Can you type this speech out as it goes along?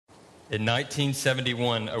In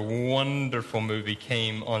 1971, a wonderful movie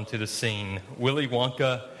came onto the scene, Willy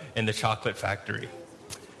Wonka and the Chocolate Factory.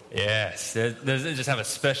 Yes, does it just have a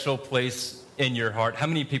special place in your heart? How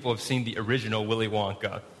many people have seen the original Willy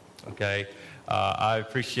Wonka? Okay, I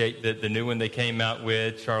appreciate the new one they came out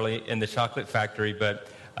with, Charlie and the Chocolate Factory, but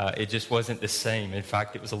it just wasn't the same. In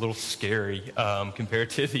fact, it was a little scary compared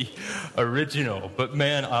to the original. But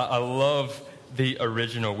man, I love the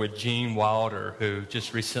original with Gene Wilder, who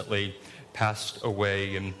just recently passed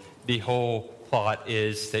away. And the whole plot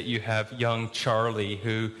is that you have young Charlie,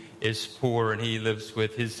 who is poor, and he lives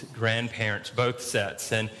with his grandparents, both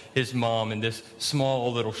sets, and his mom in this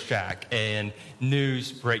small little shack. And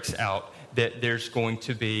news breaks out that there's going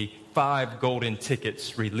to be 5 golden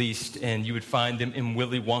tickets released, and you would find them in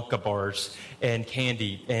Willy Wonka bars and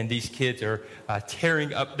candy. And these kids are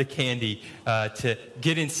tearing up the candy to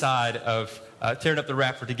get inside of tearing up the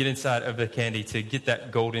wrapper to get inside of the candy to get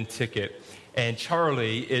that golden ticket. And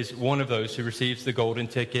Charlie is one of those who receives the golden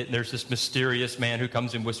ticket. And there's this mysterious man who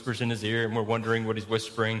comes and whispers in his ear, and we're wondering what he's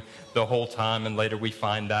whispering the whole time. And later we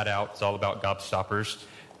find that out. It's all about gobstoppers.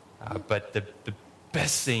 But the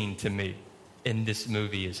best scene to me in this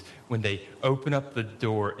movie is when they open up the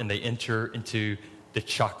door and they enter into the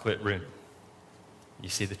chocolate room. You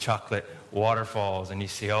see the chocolate waterfalls, and you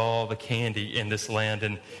see all the candy in this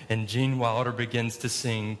land. And Gene Wilder begins to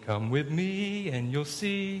sing, "Come with me and you'll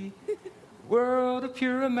see, world of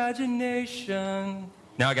pure imagination."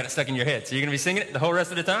 Now I got it stuck in your head, so you're going to be singing it the whole rest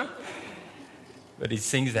of the time? But he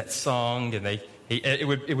sings that song, and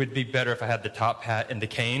it would be better if I had the top hat and the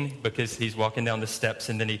cane, because he's walking down the steps,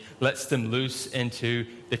 and then he lets them loose into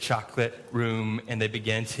the chocolate room, and they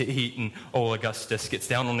begin to eat, and old Augustus gets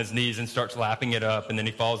down on his knees and starts lapping it up, and then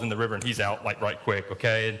he falls in the river, and he's out like right quick,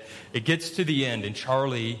 okay? And it gets to the end, and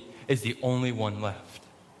Charlie is the only one left.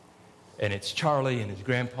 And it's Charlie and his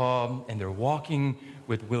grandpa, and they're walking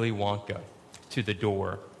with Willy Wonka to the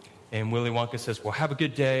door. And Willy Wonka says, "Well, have a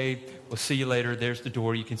good day. We'll see you later. There's the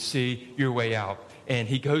door. You can see your way out." And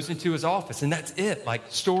he goes into his office, and that's it. Like,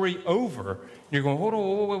 story over. And you're going, hold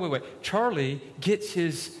on, wait. Charlie gets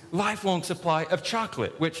his lifelong supply of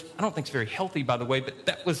chocolate, which I don't think is very healthy, by the way, but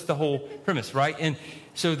that was the whole premise, right? And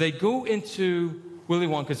so they go into Willy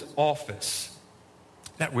Wonka's office,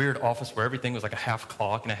 that weird office where everything was like a half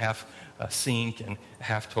clock and a half sink and a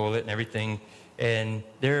half toilet and everything. And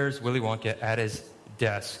there's Willy Wonka at his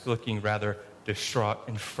desk, looking rather distraught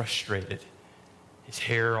and frustrated. His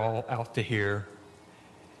hair all out to here.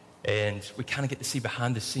 And we kind of get to see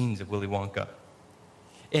behind the scenes of Willy Wonka.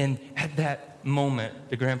 And at that moment,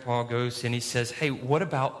 the grandpa goes and he says, "Hey, what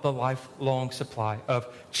about the lifelong supply of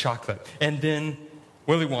chocolate?" And then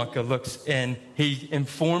Willy Wonka looks and he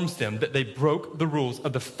informs them that they broke the rules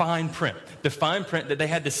of the fine print that they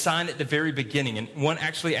had to sign at the very beginning. And one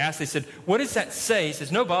actually asked, they said, "What does that say?" He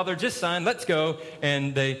says, "No bother, just sign, let's go."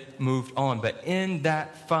 And they moved on. But in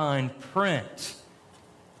that fine print,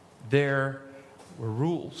 there were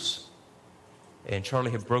rules. And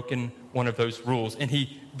Charlie had broken one of those rules. And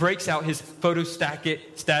he breaks out his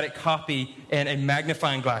photostatic copy and a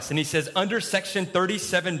magnifying glass. And he says, "Under section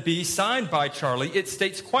 37B, signed by Charlie, it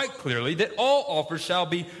states quite clearly that all offers shall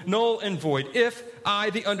be null and void if I,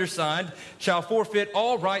 the undersigned, shall forfeit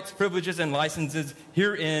all rights, privileges, and licenses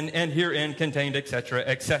herein and herein contained, etc.,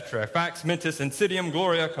 etc. Fax mentis insidium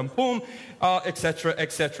gloria compum, etc.,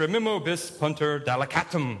 etc. Memo bis punter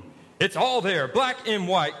delicatum." It's all there, black and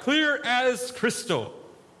white, clear as crystal.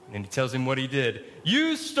 And he tells him what he did.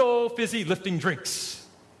 "You stole fizzy lifting drinks.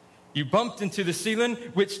 You bumped into the ceiling,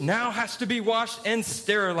 which now has to be washed and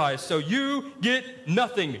sterilized. So you get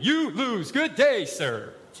nothing. You lose. Good day,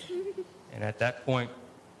 sir." And at that point,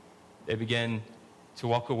 they begin to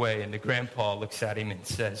walk away. And the grandpa looks at him and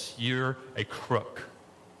says, "You're a crook.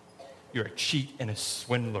 You're a cheat and a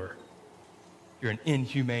swindler. You're an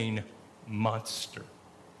inhumane monster."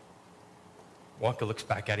 Wonka looks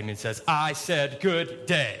back at him and says, "I said good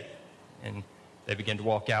day." And they begin to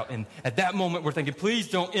walk out. And at that moment, we're thinking, please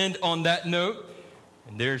don't end on that note.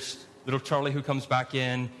 And there's little Charlie who comes back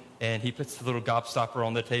in, and he puts the little gobstopper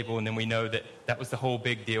on the table. And then we know that that was the whole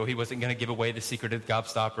big deal. He wasn't going to give away the secret of the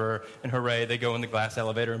gobstopper. And hooray, they go in the glass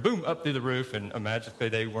elevator, and boom, up through the roof. And magically,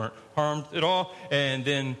 they weren't harmed at all. And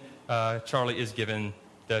then Charlie is given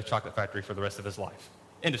the chocolate factory for the rest of his life.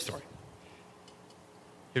 End of story.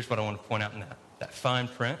 Here's what I want to point out in that fine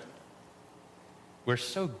print. We're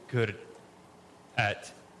so good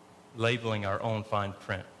at labeling our own fine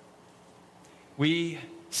print. We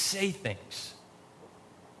say things,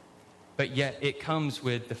 but yet it comes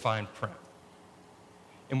with the fine print.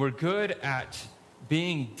 And we're good at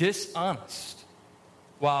being dishonest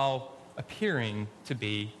while appearing to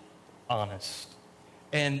be honest.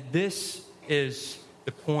 And this is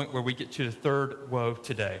the point where we get to the third woe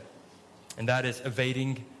today, and that is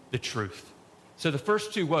evading the truth. So the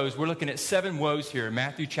first two woes, we're looking at 7 woes here in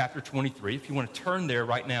Matthew chapter 23, if you want to turn there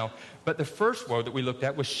right now. But the first woe that we looked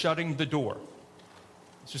at was shutting the door.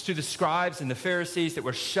 This was to the scribes and the Pharisees that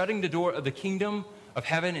were shutting the door of the kingdom of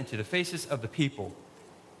heaven into the faces of the people.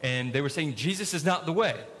 And they were saying Jesus is not the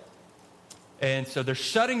way. And so they're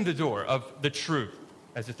shutting the door of the truth,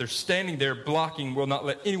 as if they're standing there blocking, will not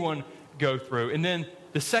let anyone go through. And then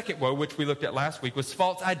the second woe, which we looked at last week, was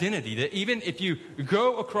false identity. That even if you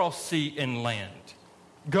go across sea and land,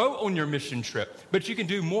 go on your mission trip, but you can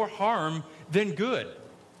do more harm than good,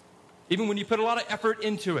 even when you put a lot of effort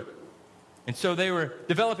into it. And so they were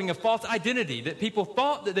developing a false identity, that people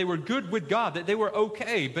thought that they were good with God, that they were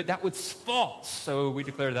okay, but that was false. So we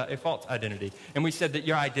declared that a false identity. And we said that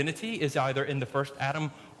your identity is either in the first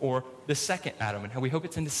Adam or the second Adam, and how we hope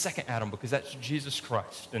it's in the second Adam because that's Jesus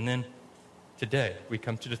Christ. And then today, we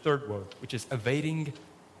come to the third woe, which is evading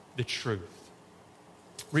the truth.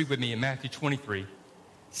 Read with me in Matthew 23,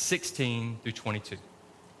 16 through 22.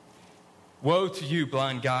 Woe to you,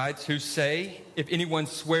 blind guides, who say, if anyone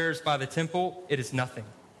swears by the temple, it is nothing.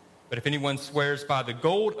 But if anyone swears by the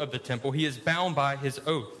gold of the temple, he is bound by his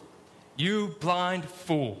oath. You blind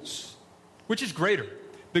fools, which is greater,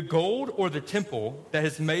 the gold or the temple that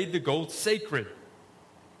has made the gold sacred?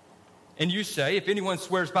 And you say, if anyone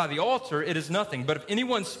swears by the altar, it is nothing. But if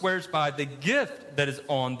anyone swears by the gift that is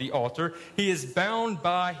on the altar, he is bound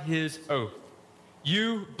by his oath.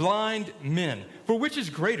 You blind men, for which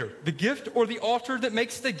is greater, the gift or the altar that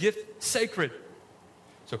makes the gift sacred?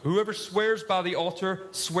 So whoever swears by the altar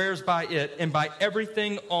swears by it and by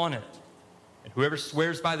everything on it. And whoever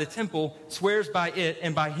swears by the temple swears by it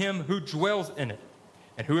and by him who dwells in it.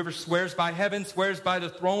 And whoever swears by heaven swears by the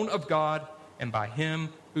throne of God and by him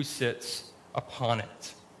who sits upon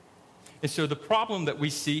it. And so the problem that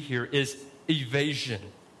we see here is evasion.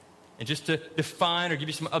 And just to define or give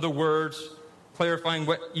you some other words, clarifying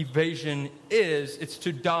what evasion is, it's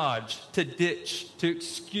to dodge, to ditch, to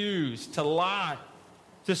excuse, to lie,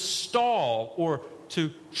 to stall, or to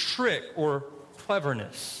trick, or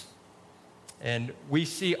cleverness. And we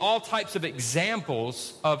see all types of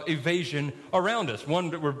examples of evasion around us. One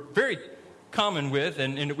that we're very common with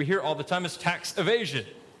and that we hear all the time is tax evasion.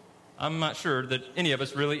 I'm not sure that any of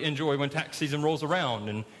us really enjoy when tax season rolls around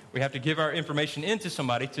and we have to give our information into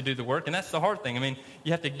somebody to do the work, and that's the hard thing. I mean,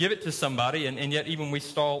 you have to give it to somebody, and yet even we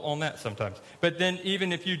stall on that sometimes. But then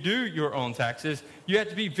even if you do your own taxes, you have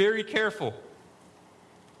to be very careful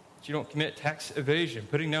that you don't commit tax evasion,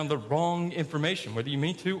 putting down the wrong information, whether you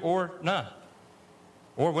mean to or not,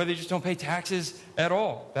 or whether you just don't pay taxes at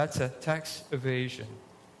all. That's a tax evasion.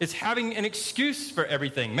 It's having an excuse for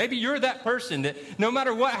everything. Maybe you're that person that no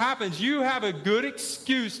matter what happens, you have a good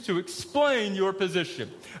excuse to explain your position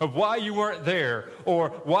of why you weren't there or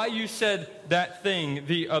why you said that thing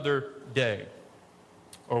the other day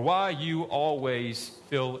or why you always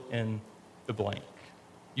fill in the blank.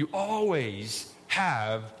 You always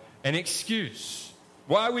have an excuse.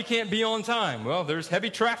 Why we can't be on time? Well, there's heavy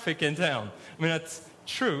traffic in town. I mean, that's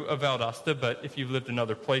true of Valdosta, but if you've lived in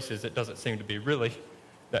other places, it doesn't seem to be really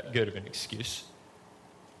that good of an excuse.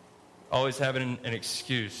 Always having an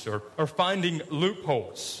excuse or finding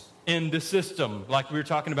loopholes in the system, like we were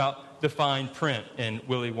talking about the fine print in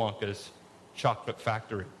Willy Wonka's chocolate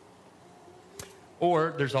factory.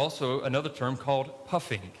 Or there's also another term called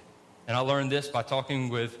puffing. And I learned this by talking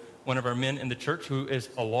with one of our men in the church who is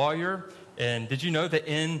a lawyer. And did you know that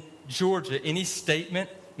in Georgia, any statement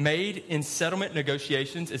made in settlement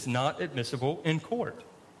negotiations is not admissible in court?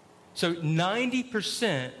 So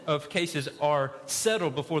 90% of cases are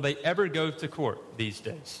settled before they ever go to court these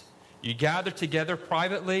days. You gather together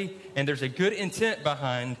privately, and there's a good intent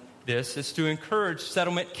behind this. It's to encourage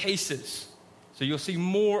settlement cases. So you'll see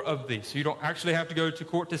more of these. So you don't actually have to go to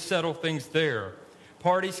court to settle things there.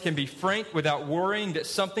 Parties can be frank without worrying that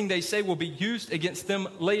something they say will be used against them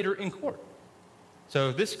later in court.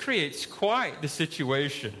 So this creates quite the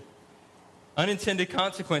situation. Unintended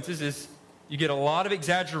consequences is you get a lot of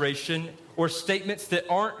exaggeration or statements that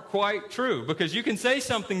aren't quite true because you can say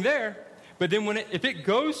something there, but then if it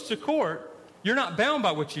goes to court, you're not bound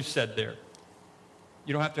by what you said there.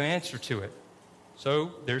 You don't have to answer to it.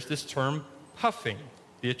 So there's this term puffing.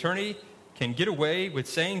 The attorney can get away with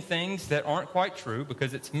saying things that aren't quite true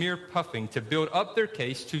because it's mere puffing to build up their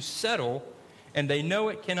case to settle, and they know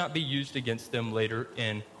it cannot be used against them later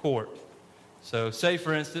in court. So say,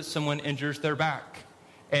 for instance, someone injures their back.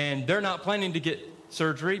 And they're not planning to get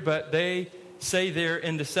surgery, but they say there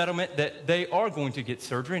in the settlement that they are going to get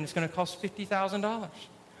surgery, and it's going to cost $50,000.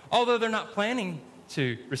 Although they're not planning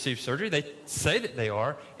to receive surgery, they say that they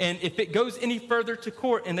are. And if it goes any further to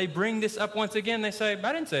court and they bring this up once again, they say,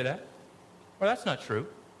 I didn't say that. Well, that's not true.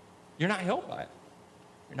 You're not held by it.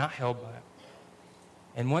 You're not held by it.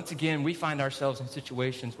 And once again, we find ourselves in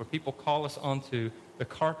situations where people call us onto the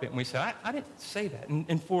carpet and we say, I didn't say that.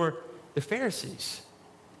 And for the Pharisees,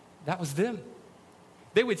 that was them.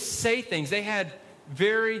 They would say things. They had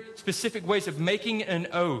very specific ways of making an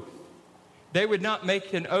oath. They would not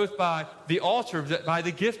make an oath by the altar, by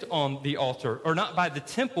the gift on the altar, or not by the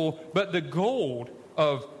temple, but the gold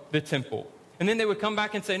of the temple. And then they would come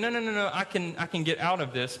back and say, no, I can get out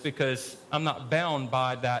of this because I'm not bound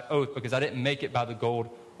by that oath because I didn't make it by the gold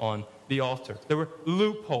on the altar. There were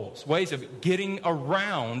loopholes, ways of getting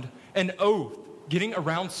around an oath, getting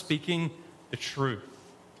around speaking the truth,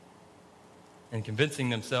 and convincing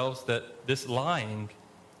themselves that this lying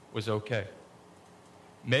was okay.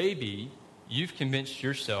 Maybe you've convinced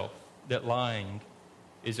yourself that lying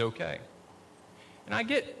is okay. And I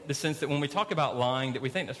get the sense that when we talk about lying, that we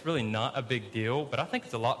think that's really not a big deal, but I think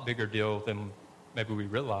it's a lot bigger deal than maybe we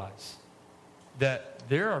realize. That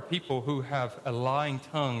there are people who have a lying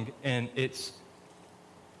tongue, and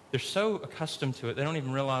they're so accustomed to it, they don't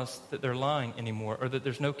even realize that they're lying anymore, or that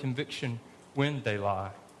there's no conviction when they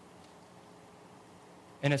lie.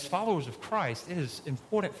 And as followers of Christ, it is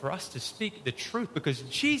important for us to speak the truth because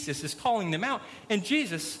Jesus is calling them out. And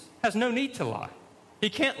Jesus has no need to lie.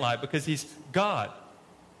 He can't lie because he's God.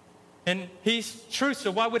 And he's truth,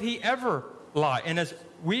 so why would he ever lie? And as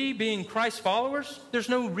we being Christ followers, there's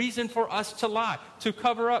no reason for us to lie, to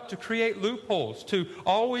cover up, to create loopholes, to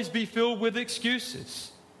always be filled with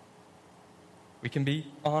excuses. We can be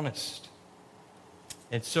honest.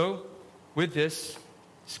 And so, with this,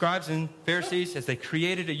 scribes and Pharisees, as they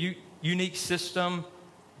created a unique system,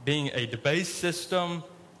 being a debased system,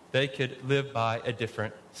 they could live by a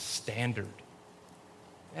different standard.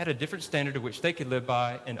 They had a different standard of which they could live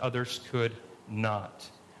by and others could not.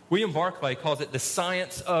 William Barclay calls it the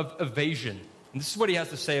science of evasion. And this is what he has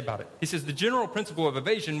to say about it. He says, the general principle of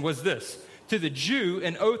evasion was this. To the Jew,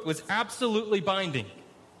 an oath was absolutely binding,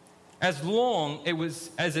 as long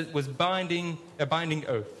as it was a binding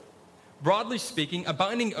oath. Broadly speaking, a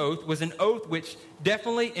binding oath was an oath which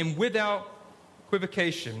definitely and without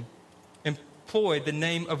equivocation employed the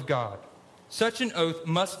name of God. Such an oath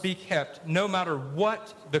must be kept no matter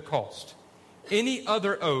what the cost. Any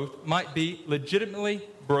other oath might be legitimately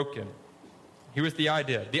broken. Here was the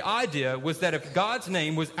idea. The idea was that if God's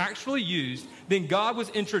name was actually used, then God was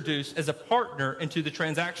introduced as a partner into the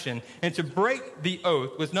transaction. And to break the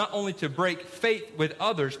oath was not only to break faith with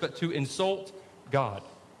others, but to insult God.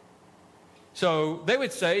 So they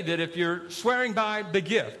would say that if you're swearing by the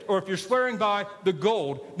gift or if you're swearing by the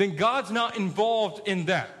gold, then God's not involved in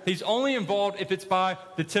that. He's only involved if it's by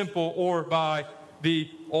the temple or by the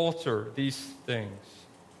altar, these things.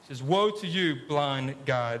 It says, woe to you, blind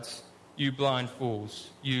guides, you blind fools,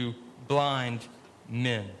 you blind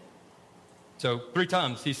men. So 3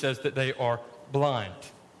 times he says that they are blind.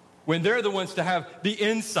 When they're the ones to have the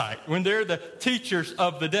insight, when they're the teachers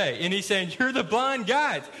of the day. And he's saying, you're the blind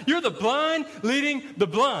guides. You're the blind leading the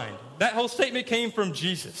blind. That whole statement came from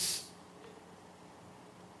Jesus.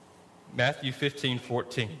 Matthew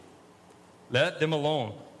 15:14. Let them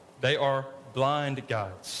alone. They are blind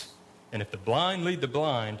guides. And if the blind lead the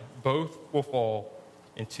blind, both will fall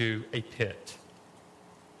into a pit.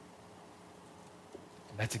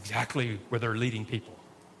 And that's exactly where they're leading people.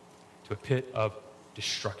 To a pit of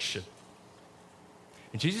destruction.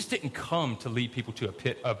 And Jesus didn't come to lead people to a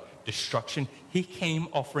pit of destruction. He came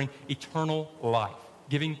offering eternal life,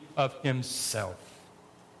 giving of himself.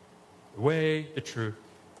 The way, the truth,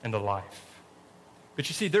 and the life. But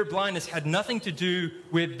you see, their blindness had nothing to do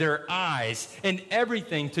with their eyes and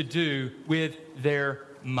everything to do with their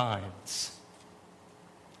minds.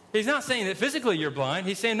 He's not saying that physically you're blind.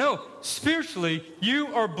 He's saying, no, spiritually you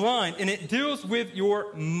are blind, and it deals with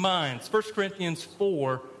your minds. 1 Corinthians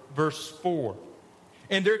 4, verse 4.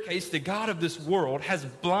 In their case, the God of this world has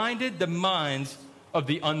blinded the minds of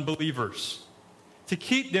the unbelievers to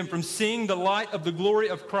keep them from seeing the light of the glory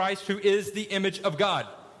of Christ, who is the image of God.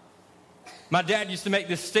 My dad used to make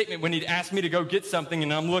this statement when he'd ask me to go get something,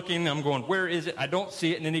 and I'm looking, I'm going, where is it? I don't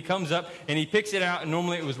see it. And then he comes up, and he picks it out, and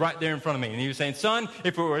normally it was right there in front of me. And he was saying, son,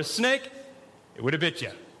 if it were a snake, it would have bit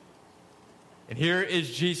you. And here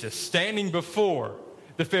is Jesus standing before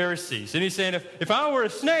the Pharisees. And he's saying, if I were a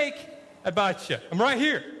snake, I'd bite you. I'm right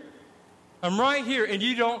here. I'm right here, and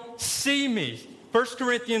you don't see me. 1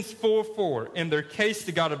 Corinthians 4:4, in their case,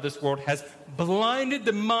 the God of this world has blinded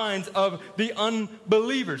the minds of the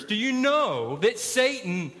unbelievers. Do you know that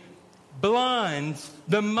Satan blinds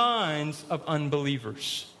the minds of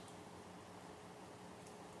unbelievers.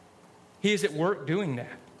 He is at work doing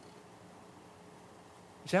that.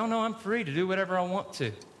 You say, oh no, I'm free to do whatever I want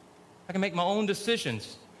to. I can make my own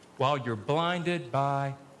decisions while you're blinded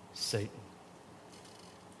by Satan.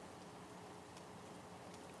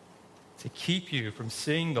 To keep you from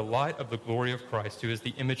seeing the light of the glory of Christ, who is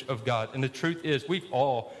the image of God. And the truth is, we've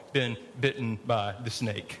all been bitten by the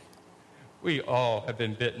snake. We all have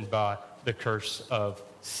been bitten by the curse of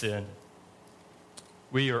sin.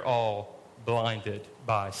 We are all blinded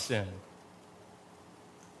by sin.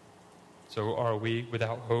 So are we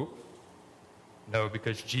without hope? No,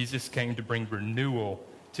 because Jesus came to bring renewal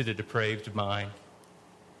to the depraved mind.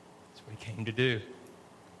 That's what he came to do.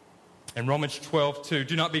 In Romans 12:2,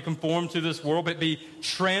 do not be conformed to this world, but be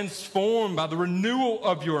transformed by the renewal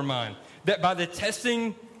of your mind, that by the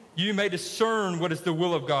testing you may discern what is the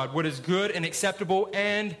will of God, what is good and acceptable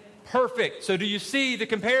and perfect. So do you see the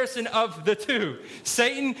comparison of the two?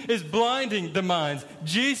 Satan is blinding the minds.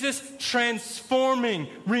 Jesus transforming,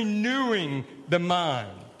 renewing the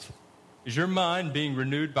mind. Is your mind being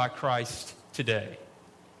renewed by Christ today?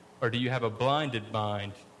 Or do you have a blinded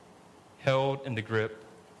mind held in the grip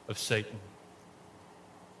of Satan?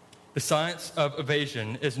 The science of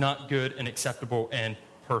evasion is not good and acceptable and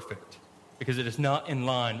perfect because it is not in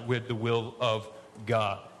line with the will of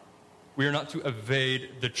God. We are not to evade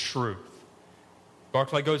the truth.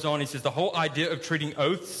 Barclay goes on, he says, the whole idea of treating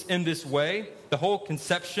oaths in this way, the whole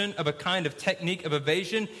conception of a kind of technique of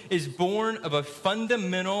evasion is born of a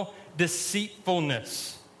fundamental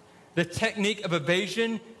deceitfulness. The technique of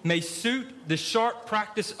evasion may suit the sharp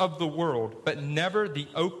practice of the world, but never the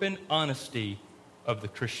open honesty of the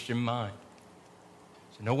Christian mind.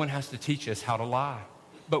 So no one has to teach us how to lie,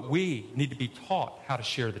 but we need to be taught how to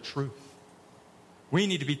share the truth. We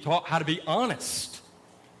need to be taught how to be honest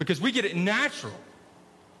because we get it natural.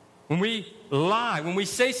 When we lie, when we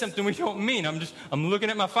say something we don't mean. I'm looking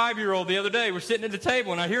at my 5-year-old the other day. We're sitting at the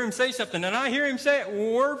table and I hear him say something and I hear him say it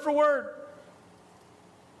word for word.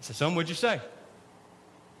 I said, son, what'd you say?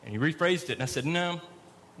 And he rephrased it and I said, no,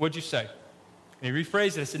 what'd you say? And he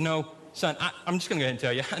rephrased it. I said, no, son, I'm just going to go ahead and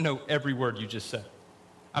tell you, I know every word you just said.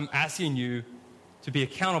 I'm asking you to be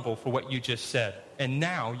accountable for what you just said. And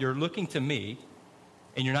now you're looking to me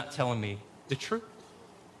and you're not telling me the truth.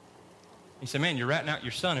 He said, man, you're ratting out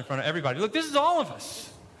your son in front of everybody. Look, this is all of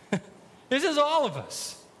us. This is all of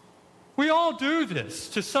us. We all do this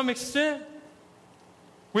to some extent.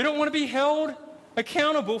 We don't want to be held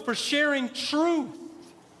accountable for sharing truth.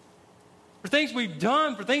 For things we've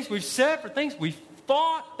done, for things we've said, for things we've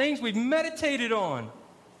thought, things we've meditated on.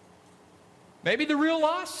 Maybe the real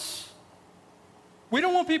us. We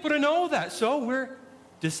don't want people to know that, so we're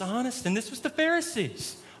dishonest. And this was the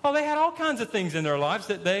Pharisees. Oh, they had all kinds of things in their lives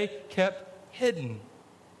that they kept hidden.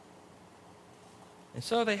 And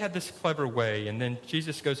so they had this clever way, and then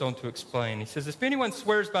Jesus goes on to explain. He says, if anyone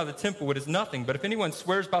swears by the temple, it is nothing, but if anyone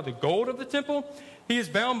swears by the gold of the temple, he is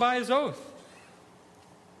bound by his oath.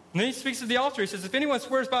 And then he speaks of the altar. He says, if anyone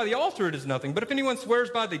swears by the altar, it is nothing, but if anyone swears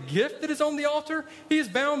by the gift that is on the altar, he is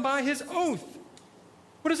bound by his oath.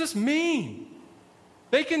 What does this mean?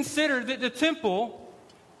 They considered that the temple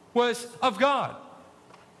was of God,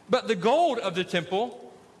 but the gold of the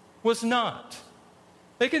temple was not.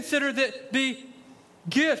 They considered that the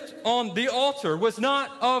gift on the altar was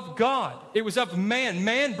not of God. It was of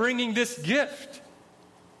man bringing this gift.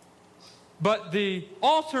 But the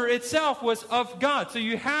altar itself was of God. So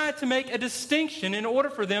you had to make a distinction in order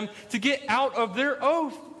for them to get out of their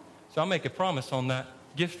oath. So I'll make a promise on that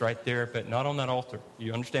gift right there, but not on that altar.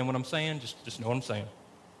 You understand what I'm saying? Just know what I'm saying.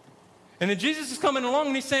 And then Jesus is coming along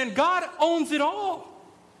and he's saying, God owns it all.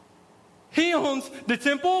 He owns the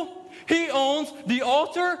temple. He owns the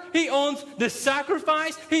altar. He owns the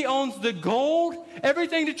sacrifice. He owns the gold.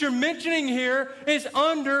 Everything that you're mentioning here is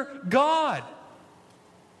under God.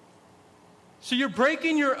 So you're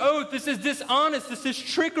breaking your oath. This is dishonest. This is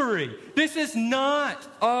trickery. This is not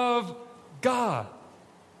of God.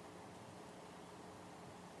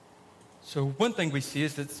 So one thing we see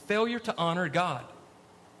is that it's failure to honor God.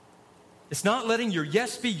 It's not letting your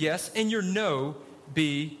yes be yes and your no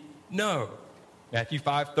be no. Matthew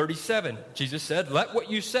 5:37, Jesus said, let what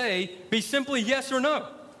you say be simply yes or no.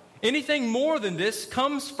 Anything more than this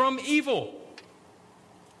comes from evil.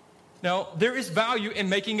 Now, there is value in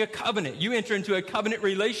making a covenant. You enter into a covenant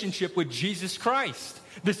relationship with Jesus Christ.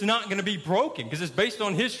 This is not going to be broken because it's based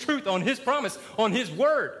on his truth, on his promise, on his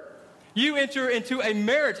word. You enter into a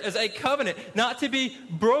marriage as a covenant, not to be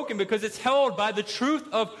broken because it's held by the truth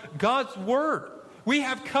of God's word. We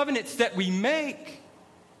have covenants that we make.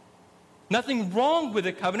 Nothing wrong with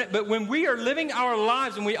the covenant, but when we are living our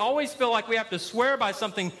lives and we always feel like we have to swear by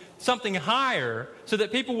something higher so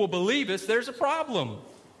that people will believe us, there's a problem.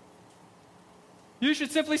 You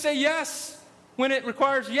should simply say yes when it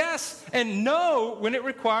requires yes and no when it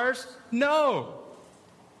requires no.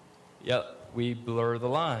 Yet we blur the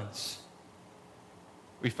lines.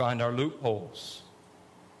 We find our loopholes.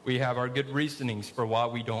 We have our good reasonings for why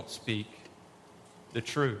we don't speak the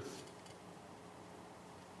truth.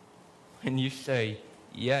 When you say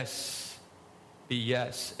yes, be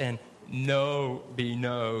yes, and no, be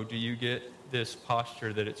no, do you get this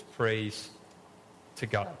posture that it's praise to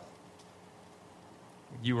God?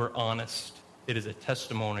 You are honest. It is a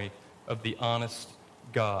testimony of the honest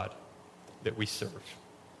God that we serve.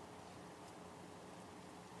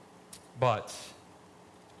 But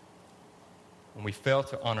when we fail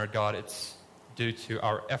to honor God, it's due to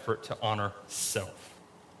our effort to honor self.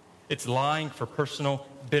 It's lying for personal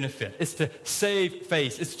benefit. It's to save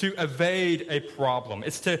face. It's to evade a problem.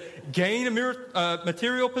 It's to gain a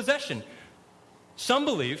material possession.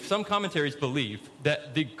 Some commentaries believe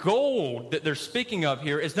that the gold that they're speaking of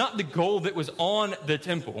here is not the gold that was on the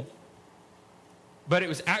temple, but it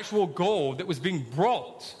was actual gold that was being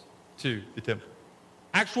brought to the temple.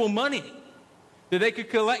 Actual money that they could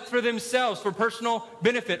collect for themselves for personal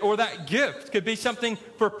benefit, or that gift could be something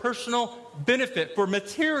for personal benefit, for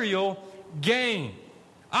material gain.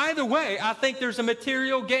 Either way, I think there's a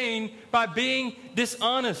material gain by being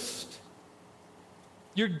dishonest.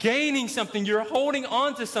 You're gaining something, you're holding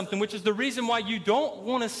on to something, which is the reason why you don't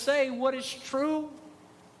want to say what is true.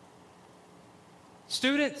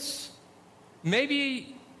 Students,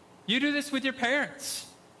 maybe you do this with your parents.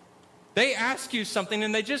 They ask you something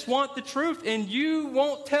and they just want the truth, and you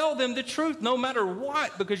won't tell them the truth no matter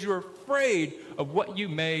what because you're afraid of what you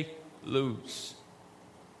may lose.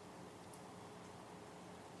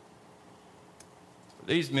 For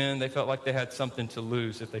these men, they felt like they had something to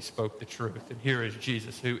lose if they spoke the truth. And here is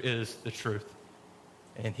Jesus, who is the truth.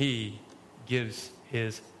 And he gives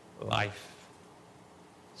his life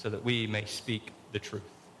so that we may speak the truth.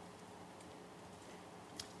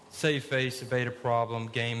 Save face, evade a problem,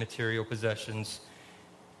 gain material possessions.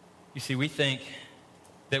 You see, we think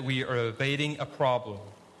that we are evading a problem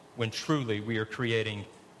when truly we are creating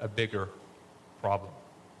a bigger problem.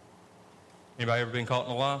 Anybody ever been caught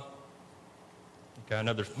in a lie? Okay, I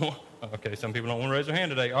know there's more. Okay, some people don't want to raise their hand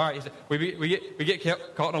today. All right, we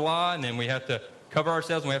get caught in a lie, and then we have to cover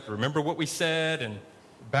ourselves, and we have to remember what we said and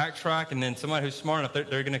backtrack, and then somebody who's smart enough,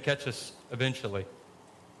 they're going to catch us eventually.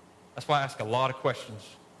 That's why I ask a lot of questions.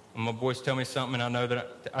 When my boys tell me something, and I know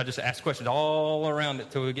that I just ask questions all around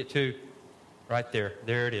it till we get to right there.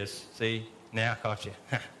 There it is. See, now I caught you.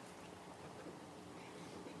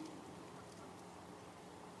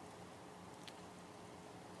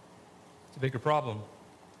 It's a bigger problem.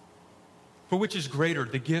 For which is greater,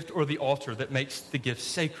 the gift or the altar that makes the gift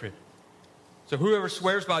sacred? So whoever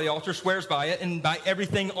swears by the altar swears by it and by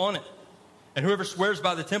everything on it. And whoever swears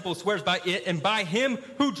by the temple swears by it and by him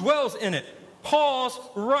who dwells in it. Pause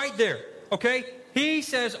right there, okay? He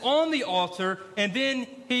says on the altar, and then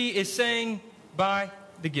he is saying by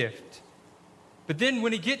the gift. But then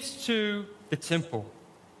when he gets to the temple,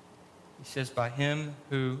 he says by him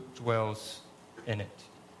who dwells in it.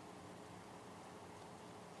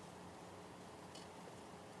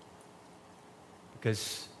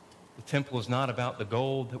 Because the temple is not about the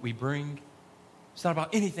gold that we bring. It's not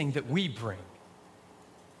about anything that we bring.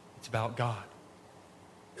 It's about God.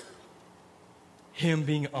 Him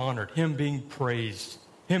being honored, him being praised,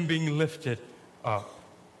 him being lifted up,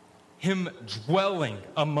 him dwelling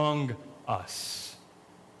among us.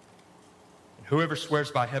 And whoever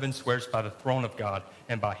swears by heaven swears by the throne of God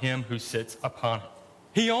and by him who sits upon it.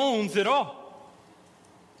 He owns it all.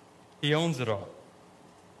 He owns it all.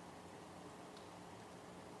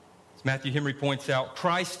 As Matthew Henry points out,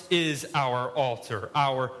 Christ is our altar,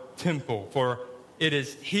 our temple, for it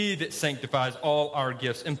is he that sanctifies all our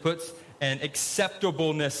gifts and puts an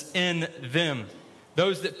acceptableness in them.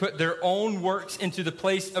 Those that put their own works into the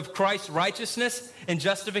place of Christ's righteousness and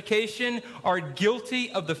justification are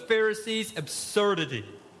guilty of the Pharisees' absurdity,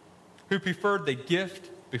 who preferred the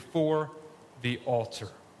gift before the altar.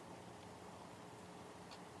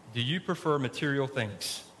 Do you prefer material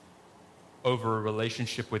things over a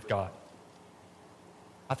relationship with God?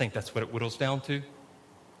 I think that's what it whittles down to.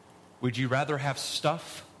 Would you rather have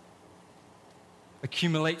stuff?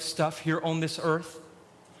 Accumulate stuff here on this earth,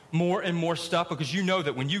 more and more stuff, because you know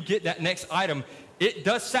that when you get that next item, it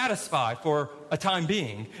does satisfy for a time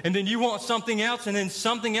being. And then you want something else, and then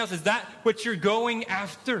something else. Is that what you're going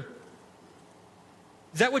after?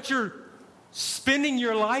 Is that what you're spending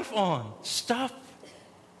your life on? Stuff.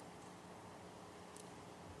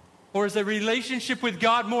 Or is a relationship with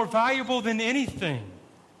God more valuable than anything?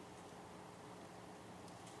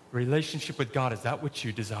 Relationship with God, is that what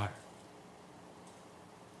you desire?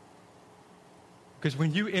 Because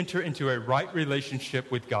when you enter into a right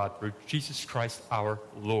relationship with God through Jesus Christ our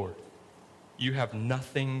Lord, you have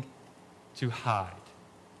nothing to hide.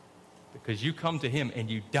 Because you come to him and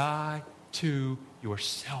you die to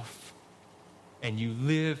yourself. And you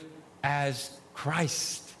live as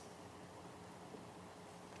Christ.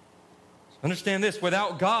 Understand this,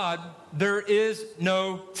 without God, there is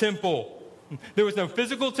no temple. There was no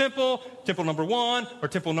physical temple, temple number 1 or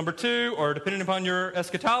temple number 2, or depending upon your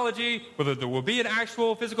eschatology, whether there will be an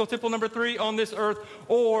actual physical temple number 3 on this earth,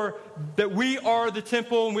 or that we are the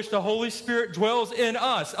temple in which the Holy Spirit dwells in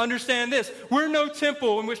us. Understand this, we're no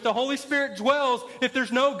temple in which the Holy Spirit dwells if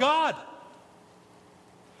there's no God.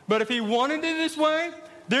 But if he wanted it this way,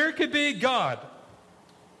 there could be God.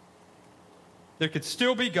 There could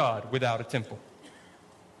still be God without a temple.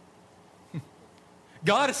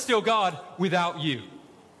 God is still God without you.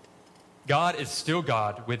 God is still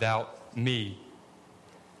God without me.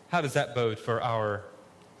 How does that bode for our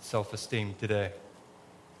self-esteem today?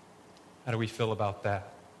 How do we feel about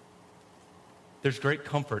that? There's great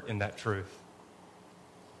comfort in that truth.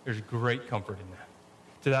 There's great comfort in that.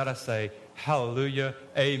 To that I say, hallelujah,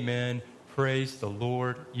 amen, praise the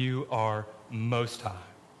Lord, you are most high.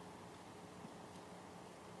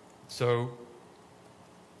 So,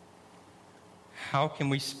 how can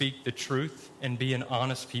we speak the truth and be an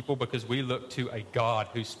honest people? Because we look to a God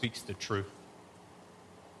who speaks the truth.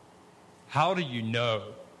 How do you know?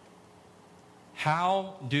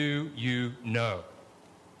 How do you know?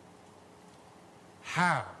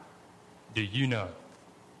 How do you know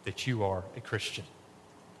that you are a Christian?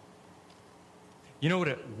 You know what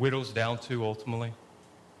it whittles down to ultimately?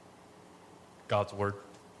 God's Word.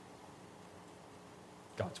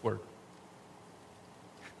 God's Word.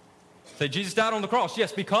 Say, Jesus died on the cross.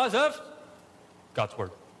 Yes, because of God's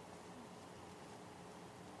Word.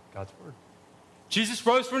 God's Word. Jesus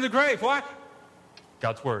rose from the grave. Why?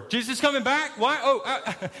 God's Word. Jesus coming back. Why?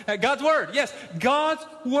 Oh, God's Word. Yes, God's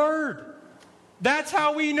Word. That's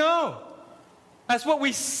how we know. That's what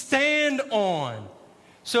we stand on.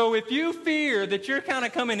 So if you fear that you're kind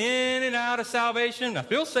of coming in and out of salvation, I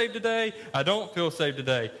feel saved today, I don't feel saved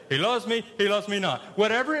today. He loves me not.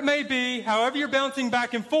 Whatever it may be, however you're bouncing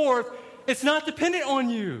back and forth, it's not dependent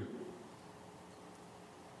on you.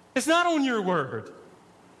 It's not on your word.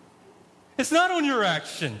 It's not on your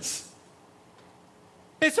actions.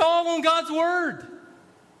 It's all on God's Word.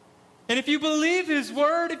 And if you believe His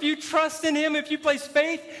Word, if you trust in Him, if you place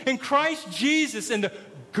faith in Christ Jesus and the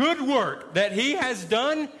good work that He has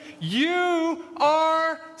done, you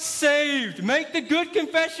are saved. Make the good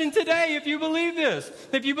confession today if you believe this.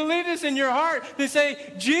 If you believe this in your heart, then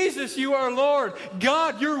say, Jesus, you are Lord.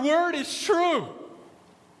 God, your word is true.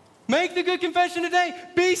 Make the good confession today.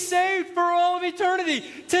 Be saved for all of eternity.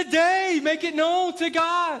 Today, make it known to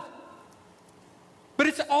God. But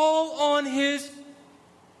it's all on His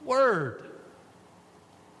Word.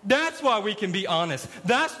 That's why we can be honest.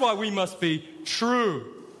 That's why we must be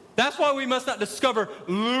true. That's why we must not discover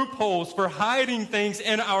loopholes for hiding things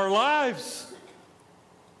in our lives.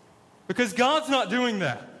 Because God's not doing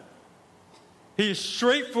that. He is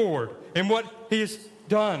straightforward in what He has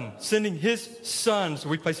done, sending His Son, so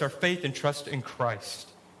we place our faith and trust in Christ.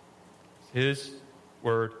 His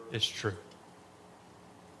Word is true.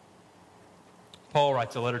 Paul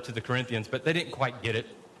writes a letter to the Corinthians, but they didn't quite get it.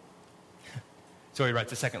 So he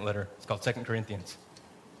writes a second letter. It's called 2 Corinthians.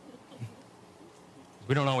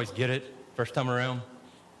 We don't always get it first time around.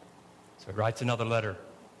 So he writes another letter.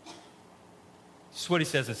 This is what he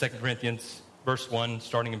says in 2 Corinthians, verse 1,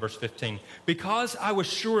 starting in verse 15. Because I was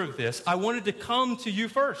sure of this, I wanted to come to you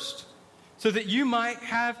first, so that you might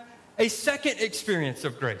have a second experience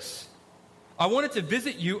of grace. I wanted to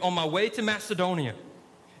visit you on my way to Macedonia,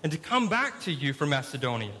 and to come back to you from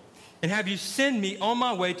Macedonia, and have you send me on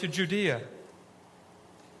my way to Judea.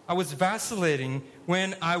 I was vacillating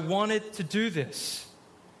when I wanted to do this.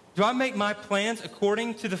 Do I make my plans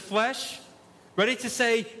according to the flesh? Ready to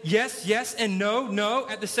say yes, yes, and no, no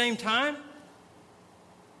at the same time?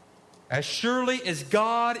 As surely as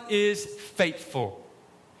God is faithful,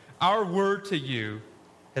 our word to you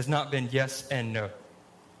has not been yes and no.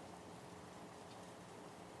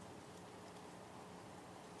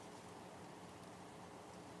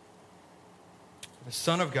 The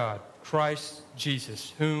Son of God, Christ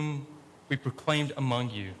Jesus, whom we proclaimed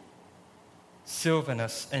among you,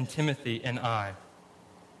 Silvanus and Timothy and I,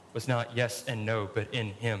 was not yes and no, but in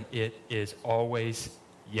him it is always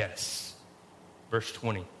yes. Verse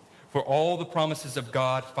 20. For all the promises of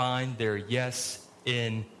God find their yes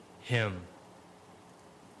in him.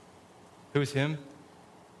 Who is him?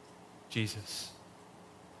 Jesus.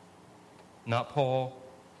 Not Paul,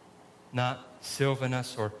 not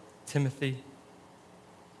Silvanus or Timothy.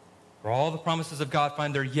 For all the promises of God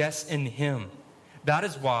find their yes in him. That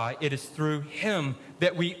is why it is through him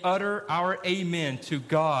that we utter our amen to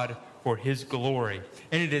God for his glory.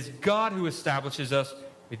 And it is God who establishes us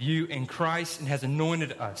with you in Christ and has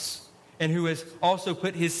anointed us, and who has also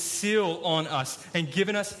put his seal on us and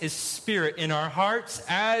given us his Spirit in our hearts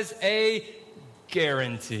as a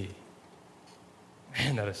guarantee.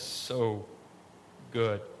 Man, that is so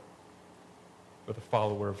good for the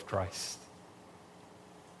follower of Christ.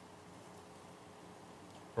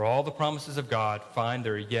 For all the promises of God find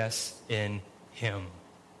their yes in him.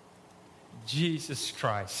 Jesus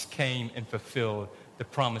Christ came and fulfilled the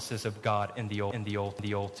promises of God in the Old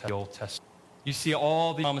Testament. You see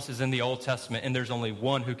all the promises in the Old Testament, and there's only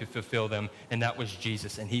one who could fulfill them, and that was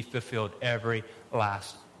Jesus, and he fulfilled every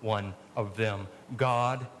last one of them.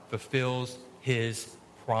 God fulfills his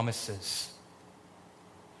promises.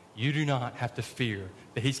 You do not have to fear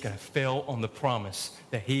that he's going to fail on the promise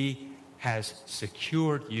that he has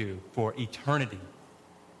secured you for eternity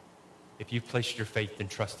if you've placed your faith and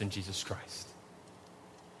trust in Jesus Christ.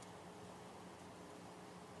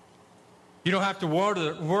 You don't have to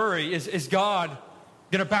worry, is God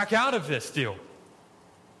going to back out of this deal?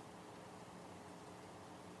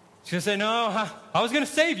 He's going to say, no, I was going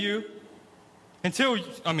to save you until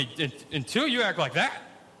you act like that.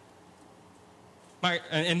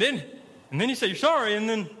 And then you say you're sorry, and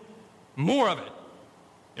then more of it.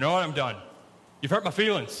 You know what? I'm done. You've hurt my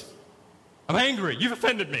feelings. I'm angry. You've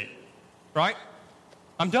offended me. Right?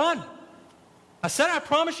 I'm done. I said I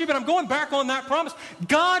promise you, but I'm going back on that promise.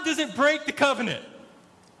 God doesn't break the covenant.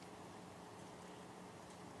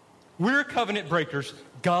 We're covenant breakers.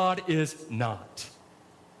 God is not.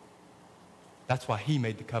 That's why he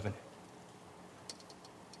made the covenant.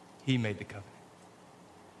 He made the covenant.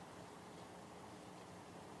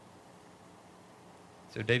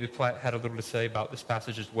 So David Platt had a little to say about this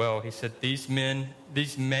passage as well. He said, these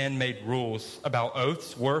man-made rules about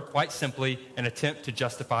oaths were, quite simply, an attempt to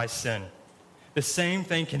justify sin. The same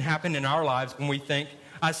thing can happen in our lives when we think,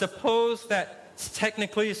 I suppose that's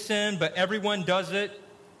technically a sin, but everyone does it,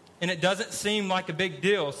 and it doesn't seem like a big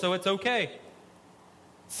deal, so it's okay.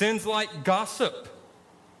 Sins like gossip,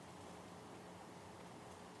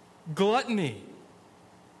 gluttony,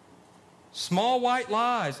 small white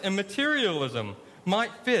lies, and materialism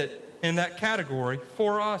might fit in that category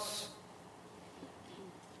for us.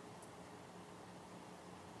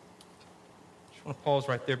 I just want to pause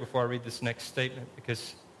right there before I read this next statement,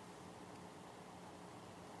 because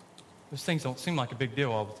those things don't seem like a big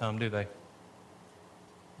deal all the time, do they?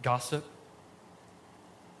 Gossip.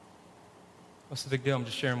 What's the big deal? I'm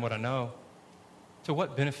just sharing what I know. To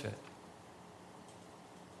what benefit?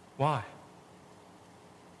 Why?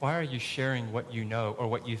 Why are you sharing what you know or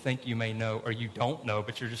what you think you may know or you don't know,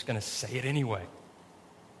 but you're just going to say it anyway?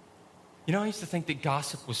 You know, I used to think that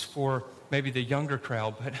gossip was for maybe the younger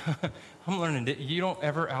crowd, but I'm learning that you don't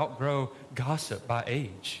ever outgrow gossip by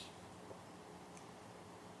age.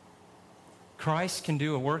 Christ can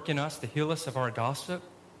do a work in us to heal us of our gossip.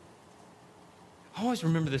 I always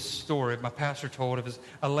remember this story my pastor told of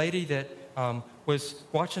a lady that was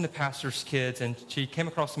watching the pastor's kids, and she came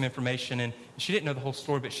across some information, and she didn't know the whole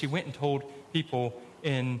story, but she went and told people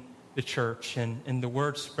in the church, and the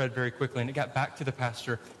word spread very quickly, and it got back to the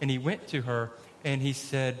pastor, and he went to her, and he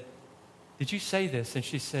said, did you say this? And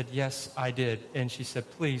she said, yes, I did. And she said,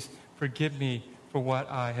 please forgive me for what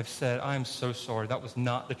I have said. I am so sorry. That was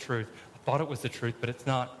not the truth. I thought it was the truth, but it's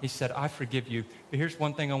not. He said, I forgive you. But here's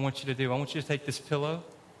one thing I want you to do. I want you to take this pillow,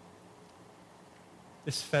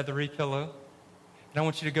 this feathery pillow, and I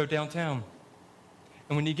want you to go downtown.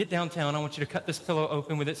 And when you get downtown, I want you to cut this pillow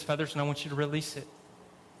open with its feathers, and I want you to release it.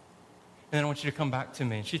 And then I want you to come back to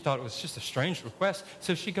me. And she thought it was just a strange request.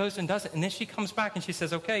 So she goes and does it. And then she comes back and she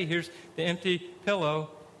says, okay, here's the empty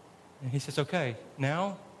pillow. And he says, okay,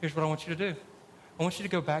 now here's what I want you to do. I want you to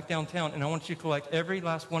go back downtown, and I want you to collect every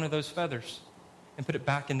last one of those feathers and put it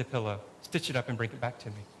back in the pillow. Stitch it up and bring it back to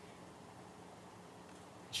me.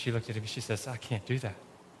 She looked at him and she says, I can't do that.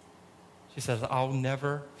 She says, I'll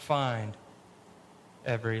never find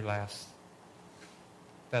every last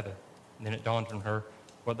feather. And then it dawned on her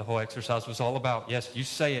what the whole exercise was all about. Yes, you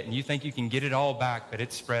say it and you think you can get it all back, but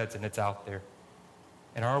it spreads and it's out there.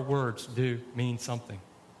 And our words do mean something.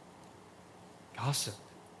 Gossip,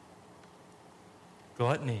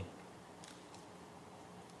 gluttony.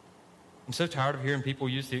 I'm so tired of hearing people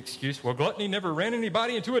use the excuse, well, gluttony never ran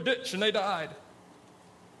anybody into a ditch and they died.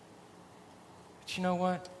 But you know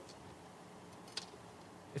what?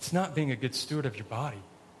 It's not being a good steward of your body.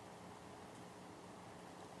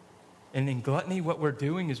 And in gluttony, what we're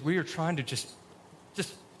doing is we are trying to just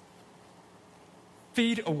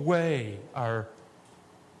feed away our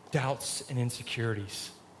doubts and insecurities.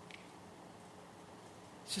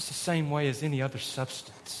 It's just the same way as any other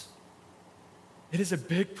substance. It is a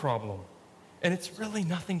big problem, and it's really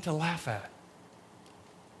nothing to laugh at.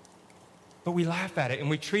 But we laugh at it, and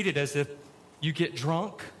we treat it as if you get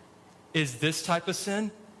drunk is this type of sin,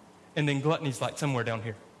 and then gluttony's like somewhere down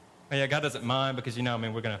here. Oh, yeah, God doesn't mind because, we're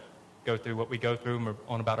going to go through what we go through and we're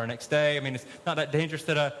on about our next day. It's not that dangerous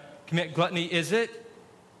to commit gluttony, is it?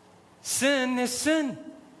 Sin is sin.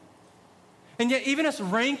 And yet even us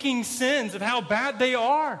ranking sins of how bad they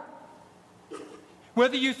are,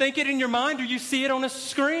 whether you think it in your mind or you see it on a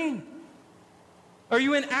screen, or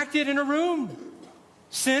you enact it in a room,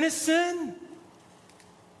 sin is sin.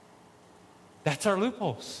 That's our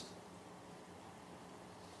loopholes.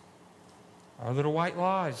 Our little white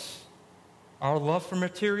lies. Our love for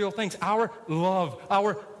material things. Our love.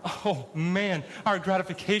 Our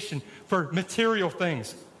gratification for material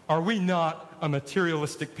things. Are we not a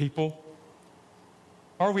materialistic people?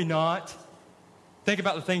 Are we not? Think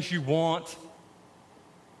about the things you want.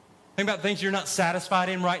 Think about the things you're not satisfied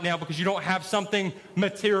in right now because you don't have something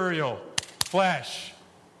material. Flesh.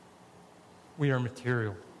 We are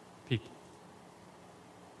material people.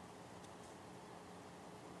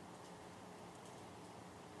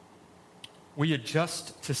 We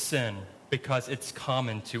adjust to sin because it's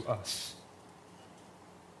common to us,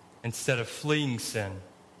 instead of fleeing sin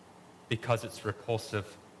because it's repulsive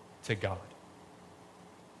to God.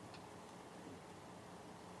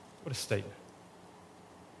 What a statement.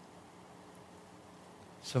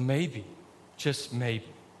 So maybe, just maybe,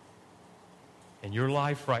 in your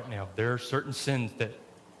life right now, there are certain sins that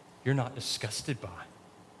you're not disgusted by.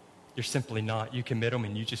 You're simply not. You commit them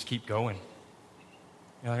and you just keep going.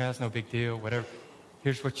 You're like, that's no big deal, whatever.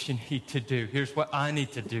 Here's what you need to do. Here's what I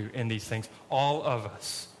need to do in these things. All of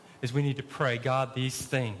us is we need to pray, God, these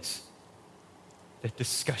things that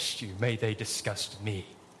disgust you, may they disgust me.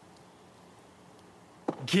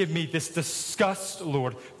 Give me this disgust,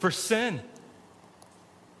 Lord, for sin.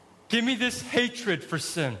 Give me this hatred for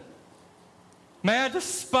sin. May I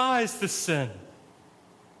despise the sin.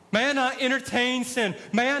 May I not entertain sin.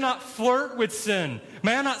 May I not flirt with sin.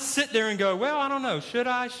 May I not sit there and go, well, I don't know, should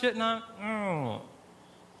I, shouldn't I? Oh.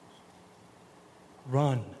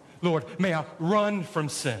 Run. Lord, may I run from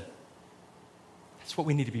sin. That's what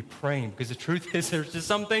we need to be praying, because the truth is there's just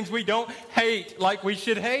some things we don't hate like we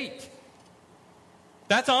should hate.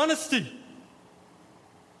 That's honesty.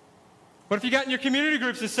 What if you got in your community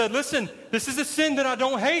groups and said, listen, this is a sin that I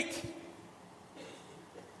don't hate?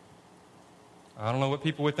 I don't know what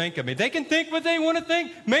people would think of me. They can think what they want to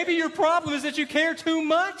think. Maybe your problem is that you care too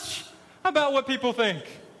much about what people think.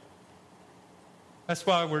 That's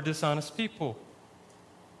why we're dishonest people.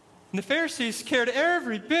 And the Pharisees cared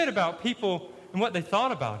every bit about people and what they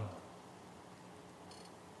thought about them.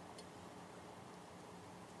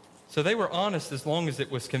 So they were honest as long as it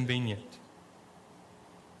was convenient.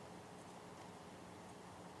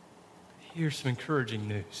 Here's some encouraging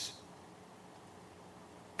news.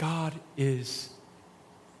 God is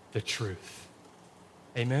the truth.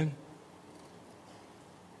 Amen?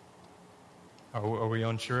 Are we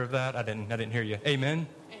unsure of that? I didn't hear you. Amen?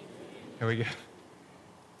 Here we go.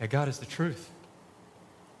 Yeah, God is the truth.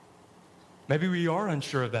 Maybe we are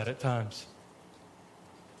unsure of that at times.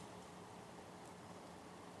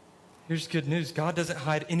 Here's good news. God doesn't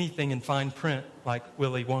hide anything in fine print like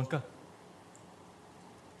Willy Wonka.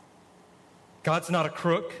 God's not a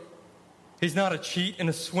crook. He's not a cheat and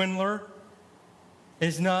a swindler.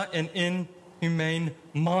 He's not an inhumane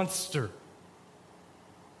monster.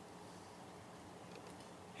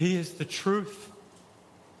 He is the truth.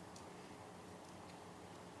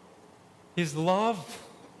 His love,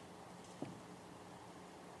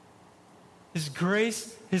 His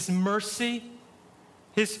grace, His mercy,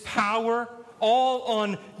 His power, all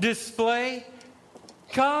on display.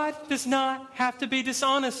 God does not have to be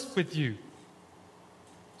dishonest with you.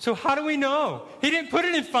 So how do we know? He didn't put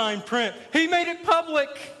it in fine print. He made it public.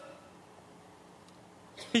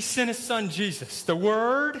 He sent His Son, Jesus. The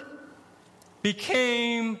Word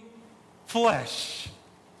became flesh.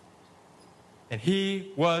 And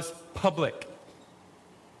He was public.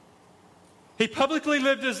 He publicly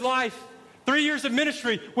lived His life. 3 years of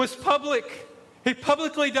ministry was public. He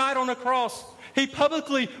publicly died on a cross. He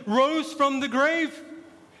publicly rose from the grave.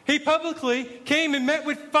 He publicly came and met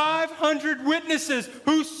with 500 witnesses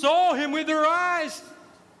who saw him with their eyes.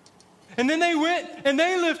 And then they went and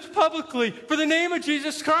they lived publicly for the name of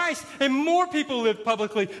Jesus Christ. And more people lived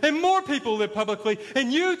publicly. And more people lived publicly.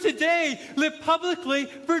 And you today live publicly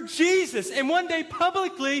for Jesus. And one day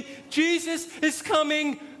publicly, Jesus is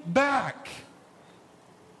coming back.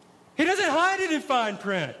 He doesn't hide it in fine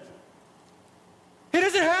print. He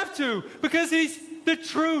doesn't have to, because he's the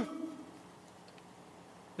truth.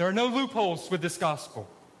 There are no loopholes with this gospel.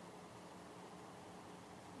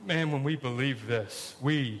 Man, when we believe this,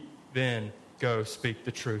 we then go speak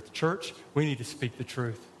the truth. Church, we need to speak the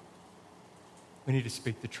truth. We need to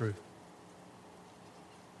speak the truth.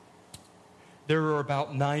 There are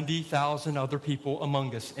about 90,000 other people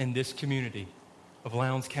among us in this community of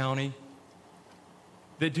Lowndes County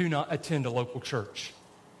that do not attend a local church.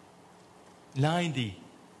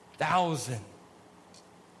 90,000. Why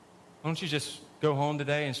don't you just go home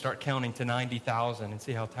today and start counting to 90,000 and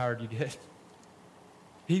see how tired you get?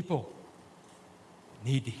 People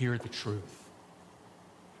need to hear the truth.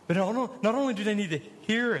 But not only do they need to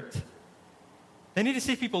hear it, they need to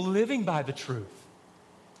see people living by the truth.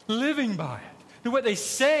 Living by it. That what they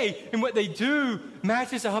say and what they do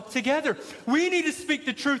matches up together. We need to speak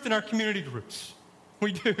the truth in our community groups.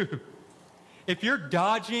 We do. If you're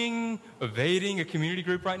dodging, evading a community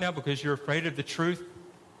group right now because you're afraid of the truth,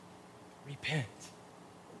 repent.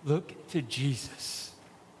 Look to Jesus.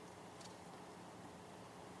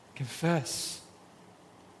 Confess.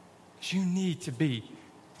 Because you need to be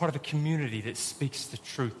part of a community that speaks the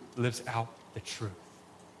truth, lives out the truth.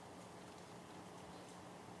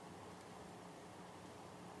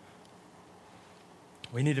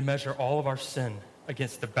 We need to measure all of our sin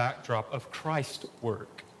against the backdrop of Christ's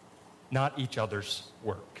work, not each other's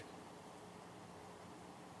work.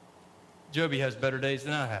 Joby has better days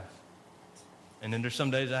than I have. And then there's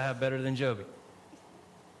some days I have better than Joby.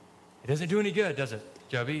 It doesn't do any good, does it,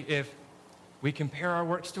 Joby, if we compare our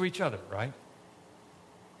works to each other, right?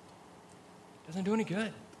 It doesn't do any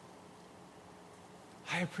good.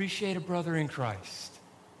 I appreciate a brother in Christ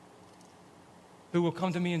who will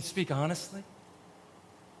come to me and speak honestly.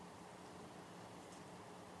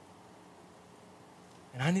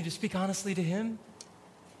 And I need to speak honestly to him.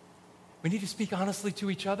 We need to speak honestly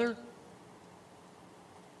to each other.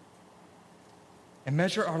 And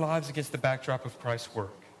measure our lives against the backdrop of Christ's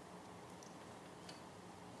work.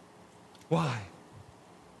 Why?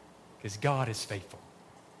 Because God is faithful.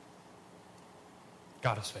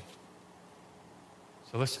 God is faithful.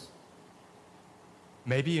 So listen.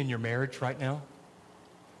 Maybe in your marriage right now,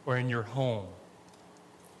 or in your home,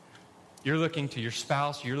 you're looking to your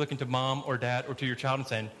spouse, you're looking to mom or dad or to your child and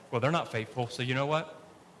saying, well, they're not faithful, so you know what?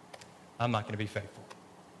 I'm not going to be faithful.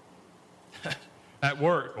 At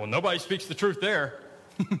work, well, nobody speaks the truth there.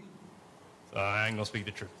 So I ain't going to speak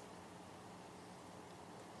the truth.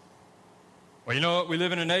 Well, you know what? We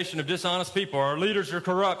live in a nation of dishonest people. Our leaders are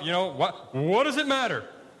corrupt. You know, what does it matter?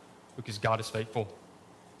 Because God is faithful.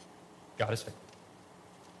 God is faithful.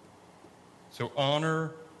 So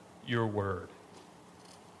honor your word.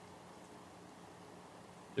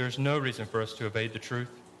 There's no reason for us to evade the truth.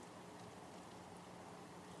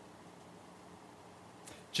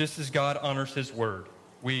 Just as God honors his word,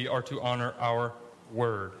 we are to honor our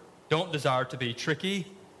word. Don't desire to be tricky.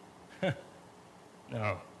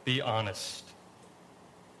 No, be honest.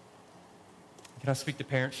 Can I speak to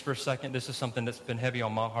parents for a second? This is something that's been heavy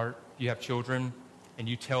on my heart. You have children and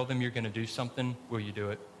you tell them you're going to do something, will you do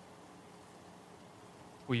it?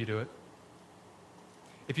 Will you do it?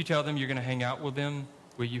 If you tell them you're going to hang out with them,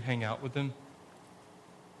 will you hang out with them?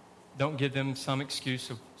 Don't give them some excuse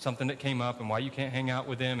of something that came up and why you can't hang out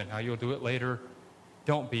with them and how you'll do it later.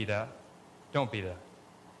 Don't be that. Don't be that.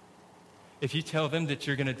 If you tell them that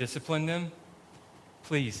you're going to discipline them,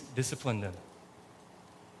 please discipline them.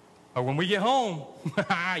 Or when we get home,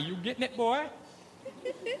 you getting it, boy?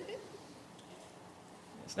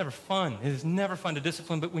 It's never fun. It is never fun to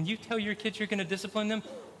discipline. But when you tell your kids you're going to discipline them,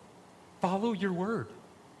 follow your word.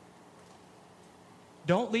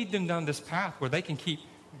 Don't lead them down this path where they can keep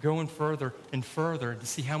going further and further to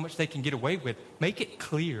see how much they can get away with. Make it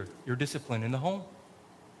clear your discipline in the home.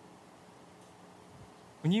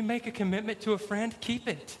 When you make a commitment to a friend, keep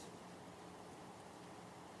it.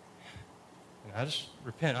 And I just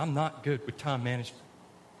repent. I'm not good with time management.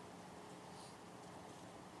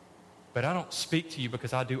 But I don't speak to you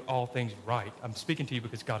because I do all things right. I'm speaking to you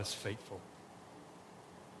because God is faithful.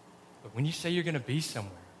 But when you say you're going to be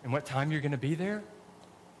somewhere and what time you're going to be there,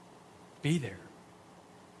 be there.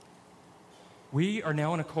 We are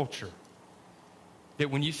now in a culture that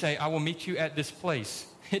when you say, I will meet you at this place,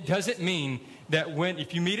 it doesn't mean that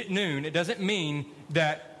if you meet at noon, it doesn't mean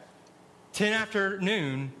that 10 after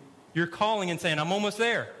noon, you're calling and saying, I'm almost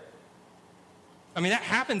there. I mean, that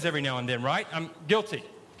happens every now and then, right? I'm guilty.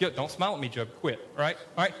 Don't smile at me, Job. Quit, right?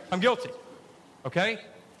 All right? I'm guilty. Okay?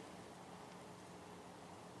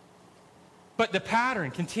 But the pattern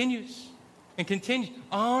continues and continues.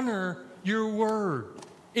 Honor your word.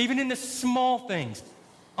 Even in the small things.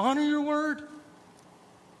 Honor your word.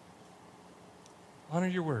 Honor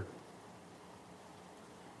your word.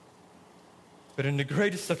 But in the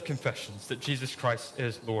greatest of confessions, that Jesus Christ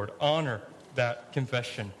is Lord, honor that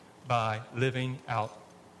confession by living out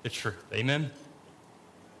the truth. Amen?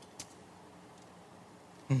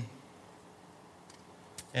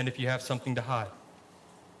 And if you have something to hide,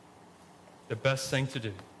 the best thing to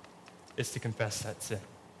do is to confess that sin.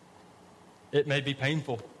 It may be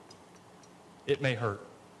painful. It may hurt.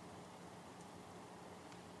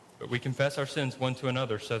 But we confess our sins one to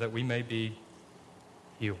another so that we may be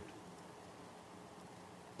healed.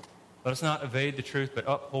 Let us not evade the truth, but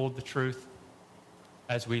uphold the truth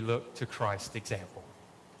as we look to Christ's example.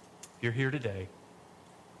 If you're here today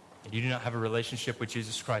and you do not have a relationship with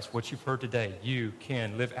Jesus Christ, what you've heard today, you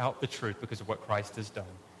can live out the truth because of what Christ has done.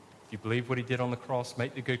 If you believe what he did on the cross,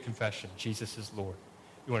 make the good confession, Jesus is Lord.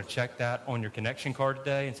 You want to check that on your connection card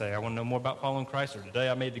today and say, I want to know more about following Christ, or today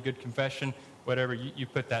I made the good confession, whatever, you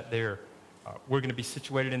put that there. We're going to be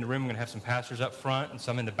situated in the room. We're going to have some pastors up front and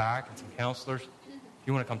some in the back and some counselors. If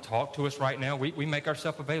you want to come talk to us right now, we make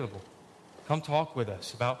ourselves available. Come talk with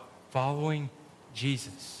us about following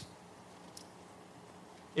Jesus.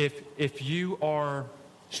 If you are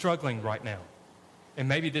struggling right now, and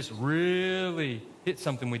maybe this really hit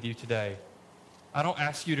something with you today, I don't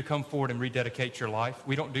ask you to come forward and rededicate your life.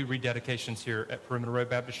 We don't do rededications here at Perimeter Road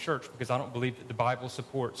Baptist Church because I don't believe that the Bible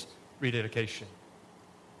supports rededication.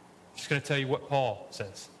 I'm just going to tell you what Paul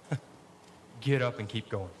says. Get up and keep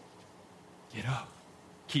going. Get up.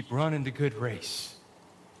 Keep running the good race.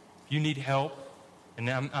 If you need help, and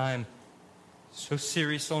I'm so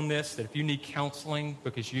serious on this that if you need counseling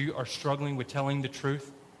because you are struggling with telling the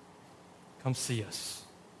truth, come see us.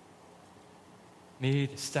 Me,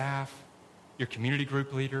 the staff, your community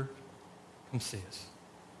group leader, come see us.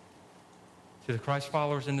 To the Christ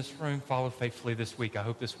followers in this room, follow faithfully this week. I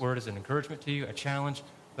hope this word is an encouragement to you, a challenge.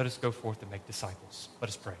 Let us go forth and make disciples. Let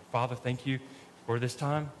us pray. Father, thank you for this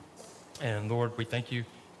time. And Lord, we thank you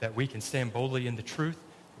that we can stand boldly in the truth.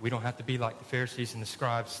 We don't have to be like the Pharisees and the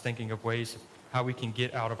scribes thinking of ways of how we can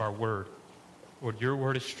get out of our word. Lord, your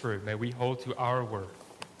word is true. May we hold to our word.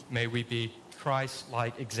 May we be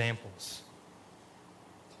Christ-like examples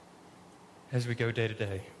as we go day to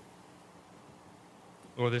day.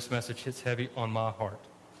 Lord, this message hits heavy on my heart.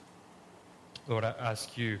 Lord, I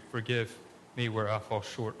ask you, forgive me where I fall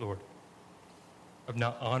short, Lord, of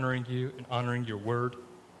not honoring you and honoring your word.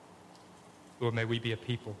 Lord, may we be a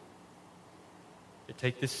people that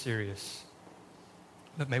take this serious.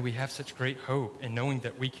 But may we have such great hope in knowing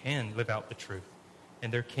that we can live out the truth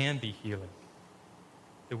and there can be healing.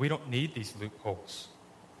 That we don't need these loopholes.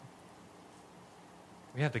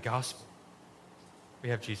 We have the gospel. We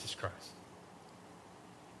have Jesus Christ.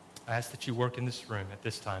 I ask that you work in this room at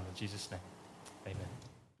this time in Jesus' name. Amen.